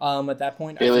 Okay. At that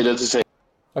point, Haley does the same.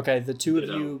 okay, the three of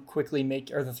Ditto. you quickly make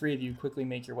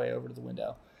your way over to the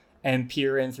window and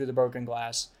peer in through the broken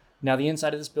glass. Now, the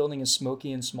inside of this building is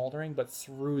smoky and smoldering, but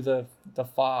through the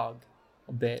fog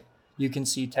a bit, you can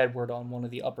see Tedward on one of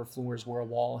the upper floors where a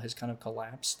wall has kind of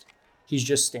collapsed. He's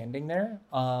just standing there.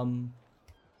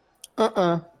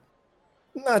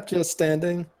 Not just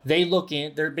standing.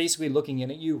 They're basically looking in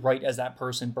at you right as that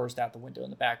person burst out the window in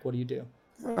the back. What do you do?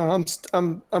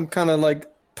 I'm kind of like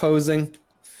posing.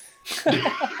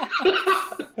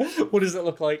 What does it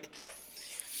look like?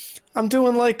 I'm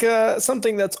doing like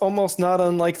something that's almost not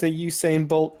unlike the Usain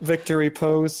Bolt victory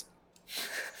pose.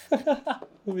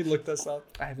 Let me look this up.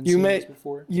 I haven't You seen may- this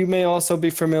before. You may also be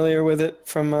familiar with it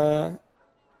from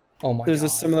Oh my there's god. a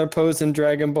similar pose in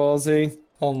Dragon Ball Z.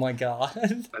 Oh my god.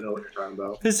 I know what you're talking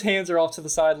about. His hands are off to the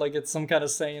side like it's some kind of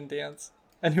Saiyan dance.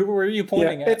 And who were you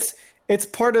pointing at? It's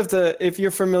part of the, if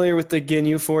you're familiar with the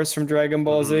Ginyu Force from Dragon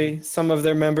Ball Z, some of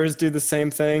their members do the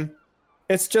same thing.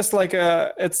 It's just like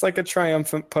it's like a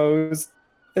triumphant pose.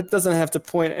 It doesn't have to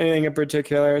point anything in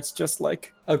particular. It's just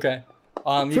like, Okay.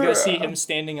 You guys see him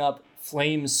standing up,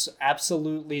 flames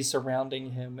absolutely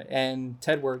surrounding him, and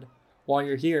Tedward, while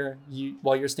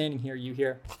you're standing here, you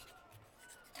hear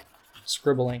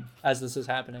scribbling as this is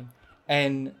happening.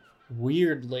 And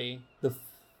weirdly, the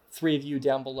three of you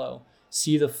down below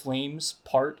see the flames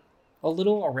part a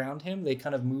little around him. They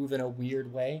kind of move in a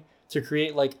weird way to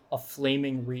create like a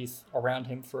flaming wreath around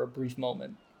him for a brief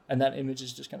moment. And that image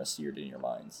is just kind of seared in your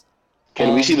minds.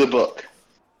 Can we see the book?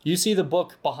 You see the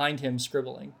book behind him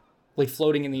scribbling, like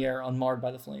floating in the air, unmarred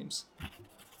by the flames.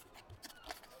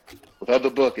 Without the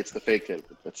book, it's the fake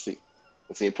Tedward. That's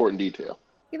the important detail.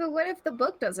 Yeah, but what if the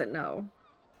book doesn't know?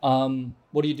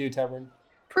 What do you do, Tedward?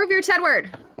 Prove your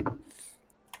Tedward.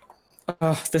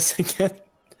 this again.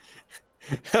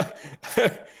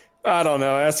 I don't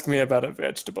know. Ask me about a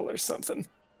vegetable or something.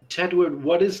 Tedward,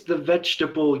 what is the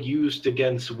vegetable used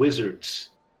against wizards?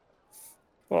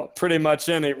 Well, pretty much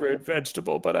any root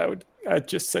vegetable, but I'd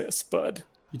just say a spud.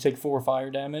 You take 4 fire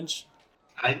damage.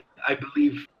 I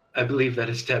believe that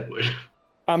is Tedward.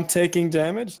 I'm taking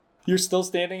damage. You're still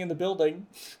standing in the building.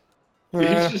 He's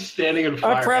Uh, just standing in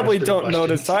fire. I probably asking don't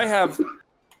questions. notice.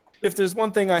 If there's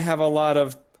one thing I have a lot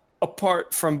of,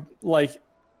 apart from like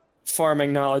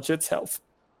farming knowledge. It's health.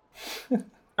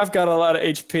 I've got a lot of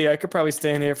HP. I could probably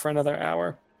stay in here for another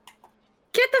hour.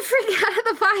 Get the freak out of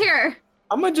the fire!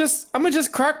 I'm gonna just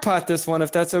crockpot this one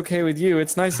if that's okay with you.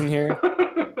 It's nice in here.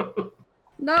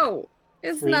 No,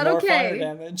 it's 3 not more fire okay.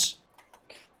 damage.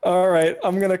 All right,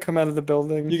 I'm gonna come out of the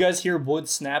building. You guys hear wood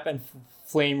snap and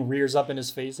flame rears up in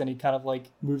his face, and he kind of like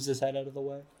moves his head out of the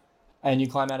way. And you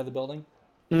climb out of the building.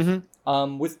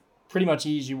 Mm-hmm. With pretty much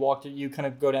ease, you kind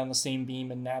of go down the same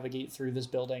beam and navigate through this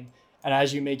building. And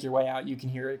as you make your way out, you can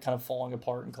hear it kind of falling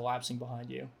apart and collapsing behind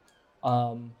you.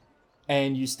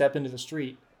 And you step into the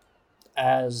street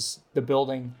as the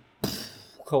building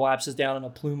collapses down and a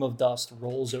plume of dust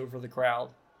rolls over the crowd.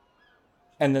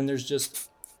 And then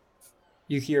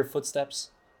you hear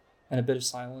footsteps and a bit of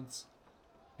silence.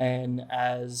 And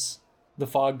as the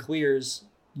fog clears,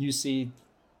 you see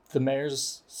the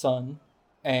mayor's son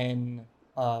and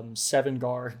 7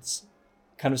 guards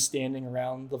kind of standing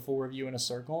around the 4 of you in a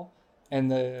circle. And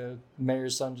the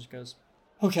mayor's son just goes,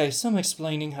 "Okay, some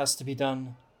explaining has to be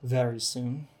done very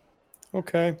soon."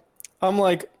 Okay. I'm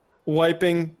like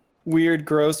wiping weird,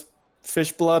 gross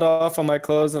fish blood off on my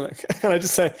clothes, and I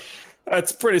just say,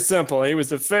 "That's pretty simple. He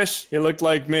was a fish. He looked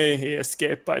like me. He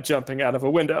escaped by jumping out of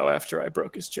a window after I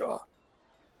broke his jaw."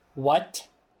 What?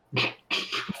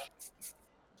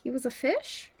 He was a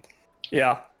fish?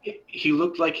 Yeah. He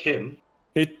looked like him.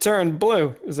 He turned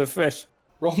blue. He was a fish.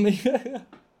 Roll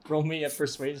me a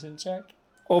persuasion check.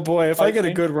 Oh boy, if I get a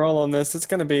Okay. good roll on this, it's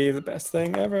gonna be the best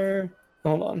thing ever.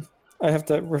 Hold on. I have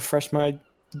to refresh my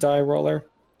die roller.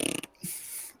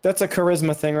 That's a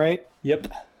charisma thing, right? Yep.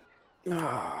 Oh,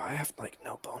 I have like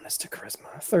no bonus to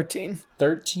charisma. 13.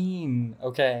 13.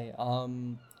 Okay.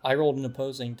 I rolled an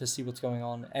opposing to see what's going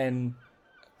on, and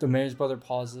the mayor's brother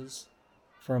pauses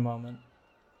for a moment.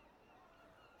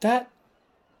 That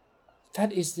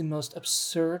is the most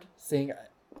absurd thing.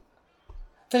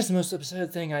 That is the most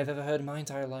absurd thing I've ever heard in my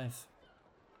entire life.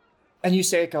 And you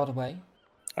say it got away?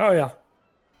 Oh yeah.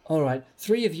 All right.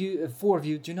 4 of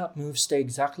you, do not move. Stay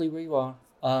exactly where you are.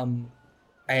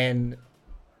 And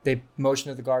they motion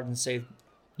to the guard and say,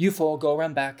 "You 4 go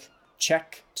around back,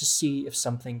 check to see if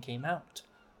something came out."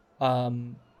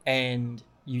 And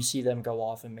you see them go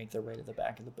off and make their way to the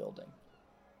back of the building.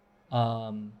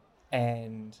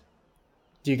 And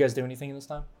do you guys do anything this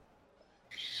time?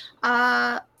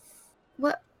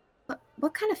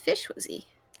 What kind of fish was he?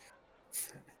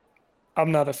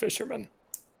 I'm not a fisherman.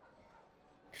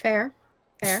 Fair.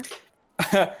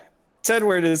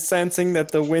 Tedward is sensing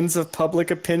that the winds of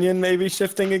public opinion may be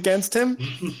shifting against him.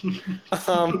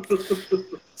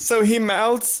 So he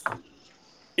mouths,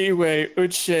 "Iwe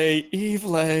uche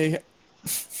Evle."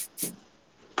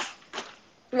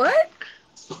 What?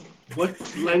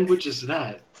 What language is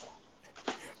that?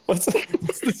 What's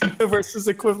the universe's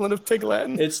equivalent of Pig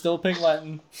Latin? It's still Pig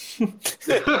Latin.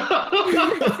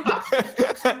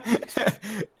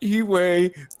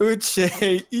 Iwe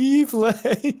uche Evle.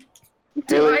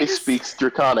 Haley speaks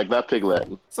Draconic, not Pig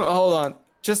Latin. So hold on,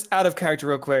 just out of character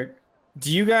real quick.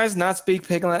 Do you guys not speak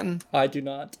Pig Latin? I do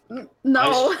not. No.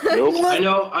 Nope.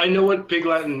 I know what Pig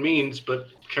Latin means, but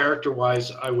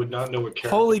character-wise, I would not know what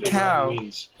character Holy Pig cow. Latin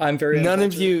means. I'm very None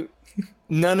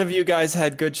of you guys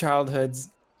had good childhoods.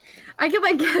 I could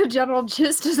like get a general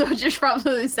gist of what you're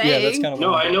probably saying. Yeah, that's kind of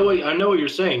No, I know what you're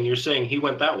saying. You're saying he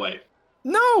went that way.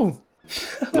 No,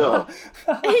 No.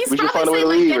 He's We should find a probably way to saying,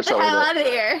 like, leave get or the something hell like out of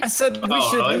here. I said we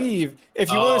Oh, should really? leave.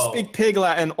 If you want to Oh. speak Pig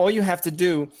Latin, all you have to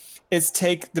do is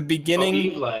take the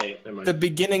beginning Never mind. the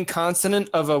beginning consonant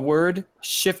of a word,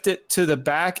 shift it to the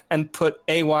back, and put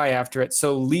AY after it.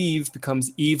 So leave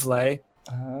becomes Evle.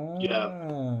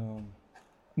 Oh.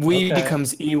 We Okay.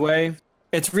 becomes Ewe.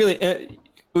 It's really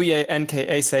Uye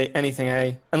NK say anything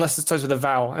A, unless it starts with a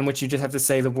vowel, in which you just have to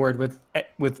say the word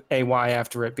with AY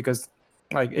after it, because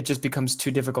like it just becomes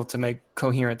too difficult to make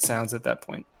coherent sounds at that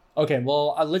point. Okay,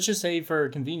 well, let's just say for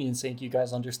convenience sake, you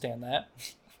guys understand that.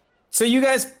 So you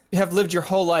guys have lived your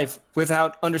whole life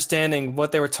without understanding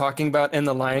what they were talking about in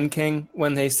The Lion King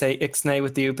when they say Ixnay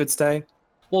with the Upitstay?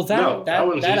 Well, No, that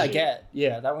one's I easy. get.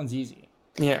 Yeah, that one's easy.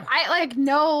 Yeah. I like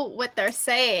know what they're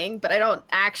saying, but I don't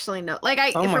actually know. Like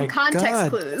Oh my from context God.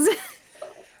 clues.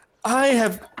 I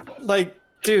have, like,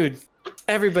 dude,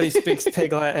 everybody speaks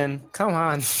Pig Latin. Come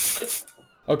on.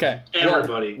 Okay.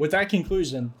 Everybody. Well, with that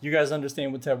conclusion, you guys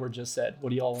understand what Tedward just said. What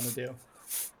do y'all want to do?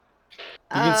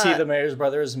 You can see the mayor's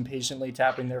brothers impatiently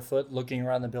tapping their foot, looking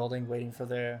around the building, waiting for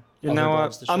their You other know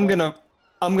guards what? to show up.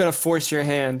 I'm gonna force your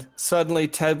hand. Suddenly,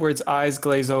 Tedward's eyes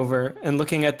glaze over, and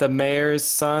looking at the mayor's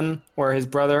son or his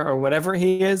brother or whatever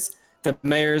he is, the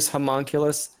mayor's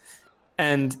homunculus,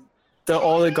 and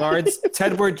all the guards,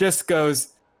 Tedward just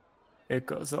goes, it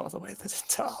goes all the way to the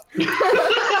top.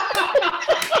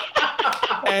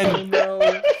 Oh, And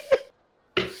no.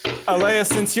 Alea,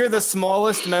 since you're the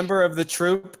smallest member of the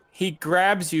troop, he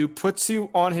grabs you, puts you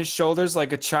on his shoulders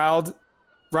like a child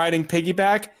riding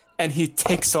piggyback, and he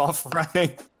takes off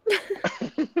running.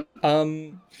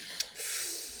 I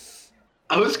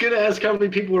was gonna ask how many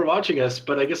people were watching us,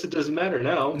 but I guess it doesn't matter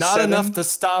now. Not 7. enough to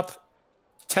stop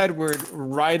Tedward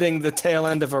riding the tail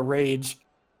end of a rage.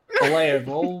 Alea,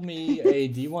 roll me a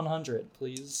D100,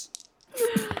 please.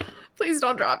 Please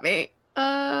don't drop me.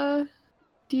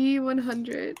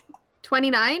 D100.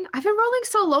 29? I've been rolling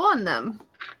so low on them.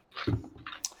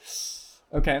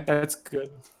 Okay. That's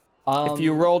good. If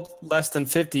you rolled less than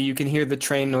 50, you can hear the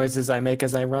train noises I make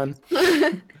as I run.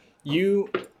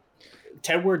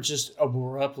 Tedward just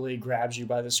abruptly grabs you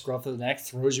by the scruff of the neck,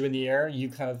 throws you in the air. You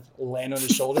kind of land on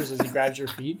his shoulders as he grabs your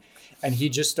feet, and he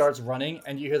just starts running.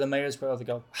 And you hear the mayor's brother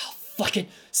go, "Oh, fucking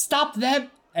stop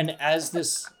them!" And as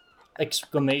this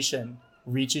exclamation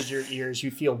reaches your ears,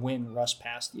 you feel wind rush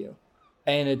past you,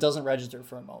 and it doesn't register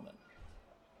for a moment.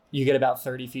 You get about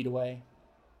 30 feet away,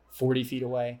 40 feet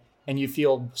away, and you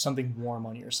feel something warm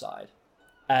on your side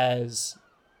as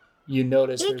you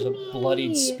notice there's a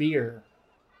bloodied spear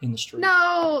in the street.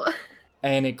 No!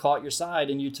 And it caught your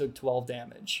side, and you took 12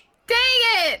 damage. Dang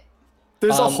it!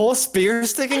 There's a whole spear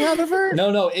sticking out of her?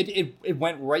 No, it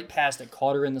went right past it,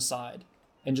 caught her in the side,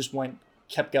 and just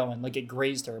kept going. Like it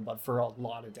grazed her, but for a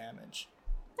lot of damage.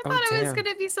 I thought it was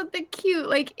gonna be something cute,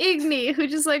 like Igni, who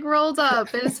just like rolled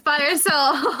up and is by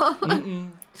herself.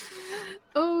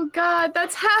 Oh god,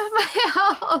 that's half my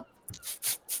health.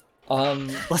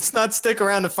 Let's not stick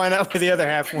around to find out where the other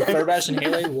half went. Thurbash and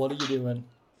Haley, what are you doing?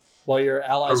 While your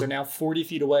allies are now 40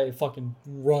 feet away, fucking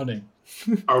running.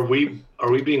 Are we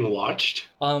being watched?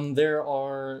 There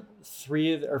are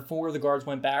 4 of the guards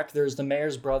went back. There's the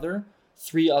mayor's brother,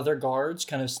 3 other guards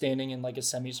kind of standing in like a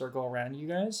semicircle around you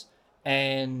guys,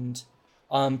 and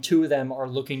 2 of them are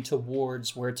looking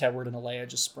towards where Tedward and Alea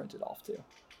just sprinted off to.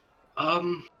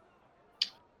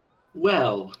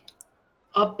 Well,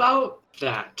 about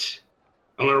that,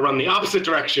 I'm gonna run the opposite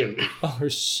direction. Oh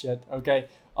shit. Okay.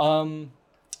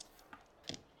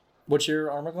 What's your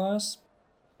armor class?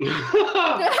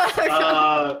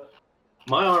 My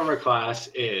armor class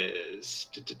is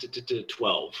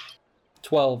 12.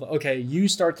 12. Okay, you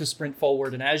start to sprint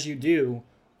forward, and as you do,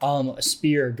 a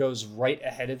spear goes right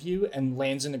ahead of you and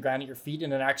lands in the ground at your feet,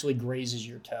 and it actually grazes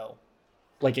your toe.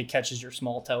 Like it catches your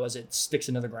small toe as it sticks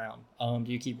into the ground.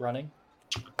 Do you keep running?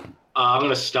 I'm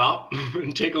gonna stop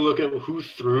and take a look at who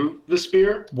threw the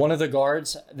spear. One of the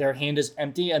guards, their hand is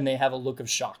empty, and they have a look of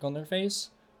shock on their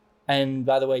face. And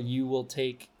by the way, you will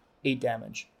take 8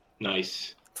 damage.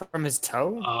 Nice. From his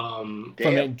toe? From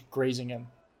it grazing him.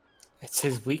 It's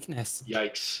his weakness.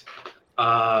 Yikes.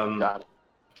 Got it.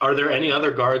 Are there any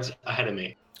other guards ahead of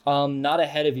me? Not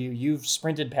ahead of you. You've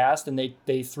sprinted past, and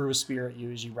they threw a spear at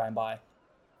you as you ran by.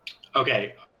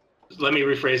 Okay, let me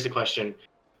rephrase the question.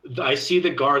 I see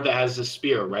the guard that has the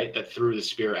spear, right? That threw the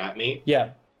spear at me. Yeah.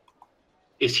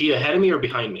 Is he ahead of me or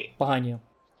behind me? Behind you.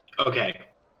 Okay.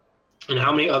 And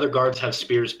how many other guards have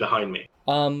spears behind me?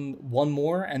 1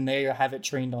 more, and they have it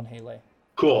trained on Haley.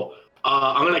 Cool.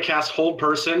 I'm going to cast Hold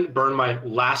Person, burn my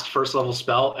last first level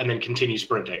spell, and then continue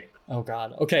sprinting. Oh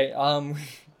god. Okay,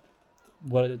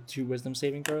 what are the 2 wisdom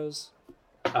saving throws?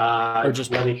 Or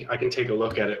just one? I can take a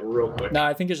look at it real quick. No,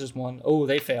 I think it's just 1. Oh,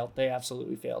 they failed. They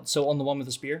absolutely failed. So on the one with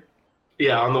the spear?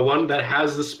 Yeah, on the one that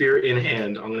has the spear in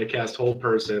hand, I'm going to cast Hold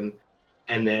Person,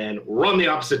 and then run the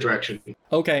opposite direction.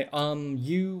 Okay,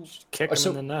 you... Kick him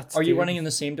in the nuts, Are you dude. running in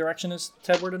the same direction as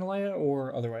Tedward and Alea,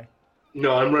 or other way?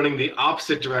 No, I'm running the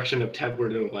opposite direction of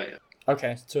Tedward and Alea.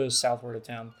 Okay, so southward of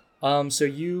town. So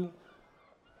you...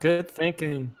 Good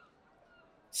thinking.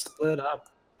 Split up.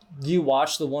 You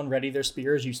watch the one ready their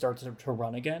spears, you start to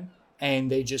run again,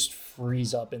 and they just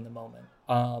freeze up in the moment.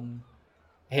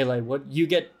 Haley, you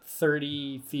get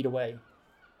 30 feet away.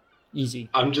 Easy.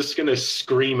 I'm just going to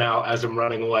scream out as I'm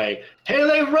running away,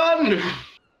 Haley, run!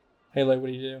 Haley, what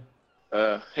do you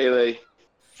do? Haley,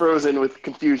 frozen with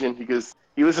confusion because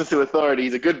he listens to authority.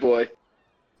 He's a good boy.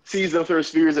 Sees them throw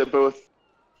spears at both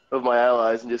of my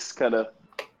allies and just kind of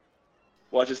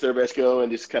watches Thurbash go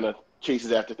and just kind of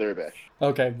chases after Thurbash.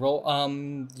 Okay, roll.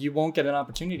 You won't get an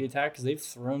opportunity to attack because they've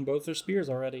thrown both their spears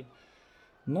already.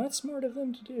 Not smart of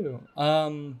them to do.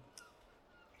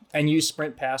 And you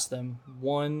sprint past them.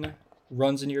 One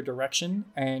runs in your direction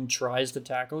and tries to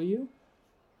tackle you.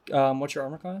 What's your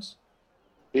armor class?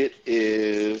 It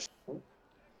is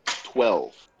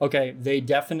 12. Okay, they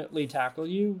definitely tackle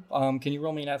you. Can you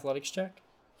roll me an athletics check?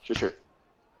 Sure.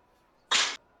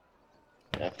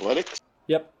 Athletics?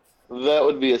 Yep. That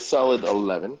would be a solid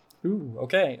 11. Ooh,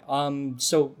 okay.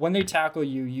 So when they tackle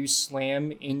you, you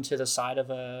slam into the side of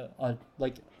a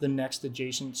like the next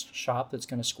adjacent shop that's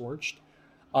kind of scorched,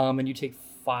 and you take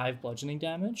 5 bludgeoning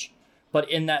damage. But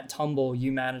in that tumble,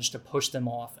 you manage to push them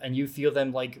off, and you feel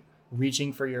them like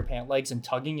reaching for your pant legs and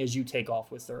tugging as you take off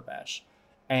with Thurbash.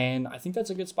 And I think that's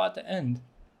a good spot to end,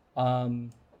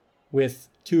 with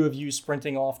 2 of you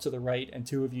sprinting off to the right and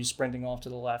 2 of you sprinting off to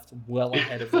the left, well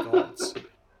ahead of the guards.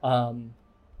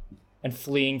 And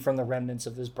fleeing from the remnants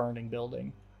of this burning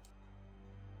building.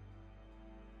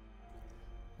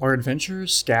 Our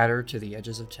adventurers scatter to the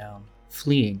edges of town,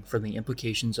 fleeing from the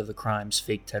implications of the crimes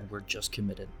fake Tedward just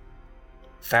committed.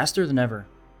 Faster than ever,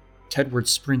 Tedward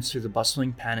sprints through the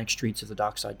bustling, panicked streets of the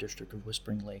dockside district of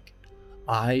Whispering Lake,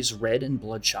 eyes red and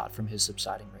bloodshot from his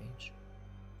subsiding rage.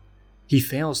 He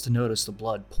fails to notice the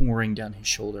blood pouring down his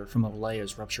shoulder from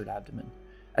Alea's ruptured abdomen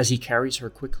as he carries her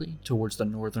quickly towards the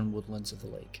northern woodlands of the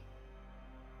lake.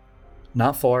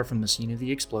 Not far from the scene of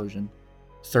the explosion,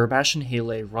 Thurbash and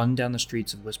Haley run down the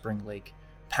streets of Whispering Lake,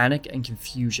 panic and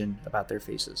confusion about their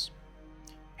faces.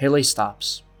 Haley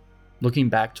stops, looking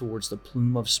back towards the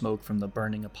plume of smoke from the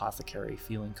burning apothecary,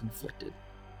 feeling conflicted.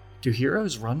 Do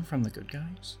heroes run from the good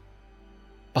guys?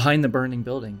 Behind the burning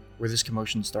building, where this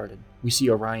commotion started, we see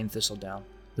Orion Thistledown,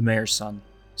 the mayor's son,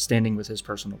 standing with his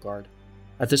personal guard.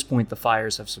 At this point, the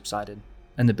fires have subsided,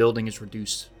 and the building is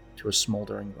reduced to a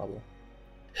smoldering rubble.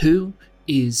 Who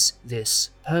is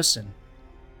this person?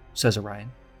 Says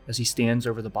Orion, as he stands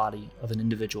over the body of an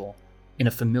individual in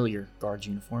a familiar guard's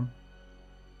uniform.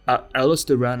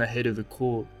 Alistair ran ahead of the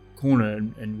corner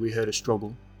and we heard a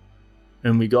struggle.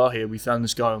 And we got here, we found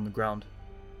this guy on the ground.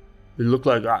 It looked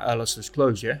like Alistair's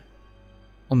clothes, yeah?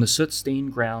 On the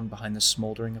soot-stained ground behind the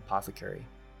smoldering apothecary,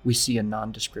 we see a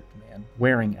nondescript man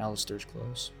wearing Alistair's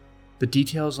clothes. The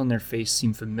details on their face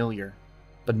seem familiar,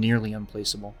 but nearly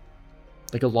unplaceable.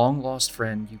 Like a long-lost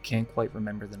friend you can't quite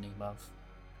remember the name of.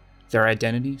 Their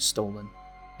identity stolen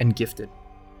and gifted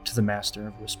to the master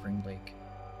of Whispering Lake.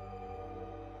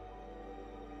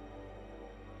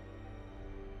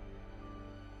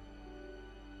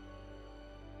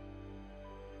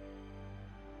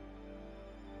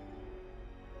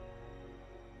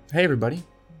 Hey everybody,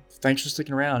 thanks for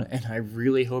sticking around, and I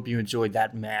really hope you enjoyed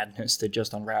that madness that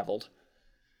just unraveled.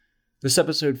 This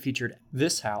episode featured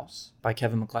This House by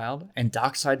Kevin MacLeod and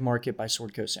Dockside Market by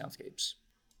Sword Coast Soundscapes.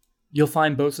 You'll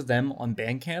find both of them on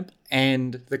Bandcamp,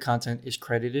 and the content is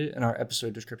credited in our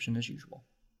episode description as usual.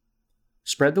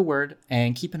 Spread the word,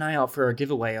 and keep an eye out for our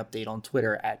giveaway update on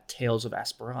Twitter at Tales of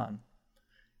Esperon.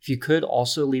 If you could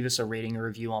also leave us a rating or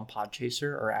review on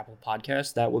Podchaser or Apple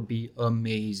Podcasts, that would be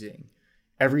amazing.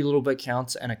 Every little bit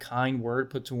counts, and a kind word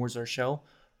put towards our show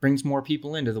brings more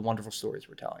people into the wonderful stories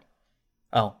we're telling.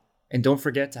 Oh, and don't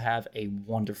forget to have a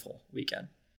wonderful weekend.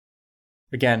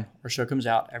 Again, our show comes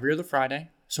out every other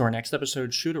Friday, so our next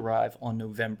episode should arrive on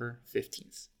November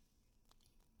 15th.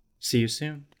 See you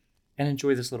soon, and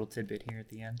enjoy this little tidbit here at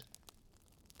the end.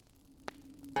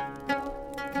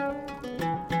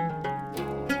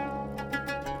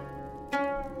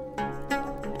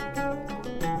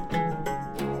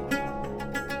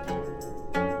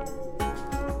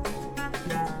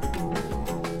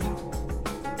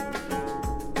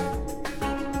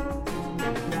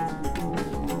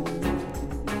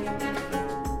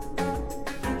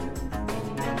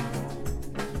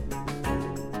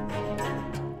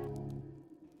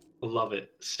 Love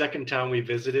it. Second town we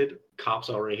visited, cops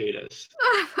already hate us.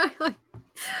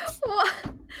 Well,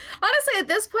 honestly, at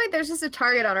this point, there's just a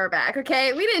target on our back,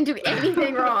 okay? We didn't do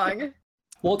anything wrong.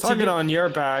 Well, Target on your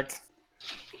back.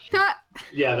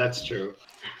 Yeah, that's true.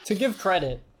 To give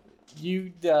credit,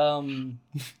 you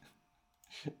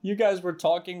you guys were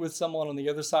talking with someone on the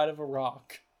other side of a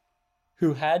rock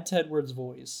who had Tedward's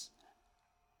voice.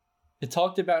 It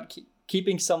talked about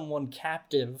keeping someone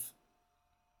captive.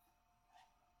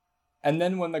 And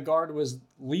then when the guard was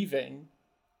leaving,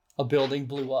 a building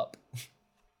blew up.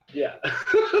 Yeah.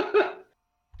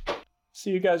 So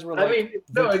you guys were like... I mean,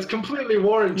 no, it's completely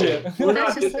warranted. Yeah. We're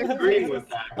not disagreeing with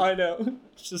that. I know.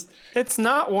 It's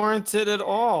not warranted at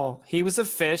all. He was a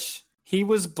fish. He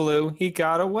was blue. He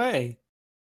got away.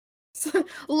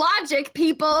 Logic,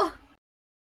 people.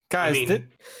 Guys, I mean,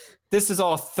 this is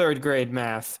all third grade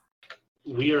math.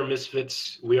 We are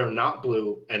misfits. We are not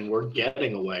blue, and we're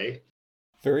getting away.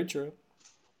 Very true.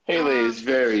 Haley is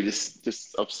very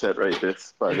just upset by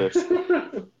this.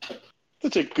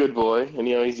 Such a good boy, and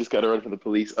he's just got to run from the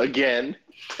police again.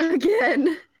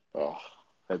 Again. Oh,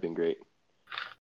 that'd been great.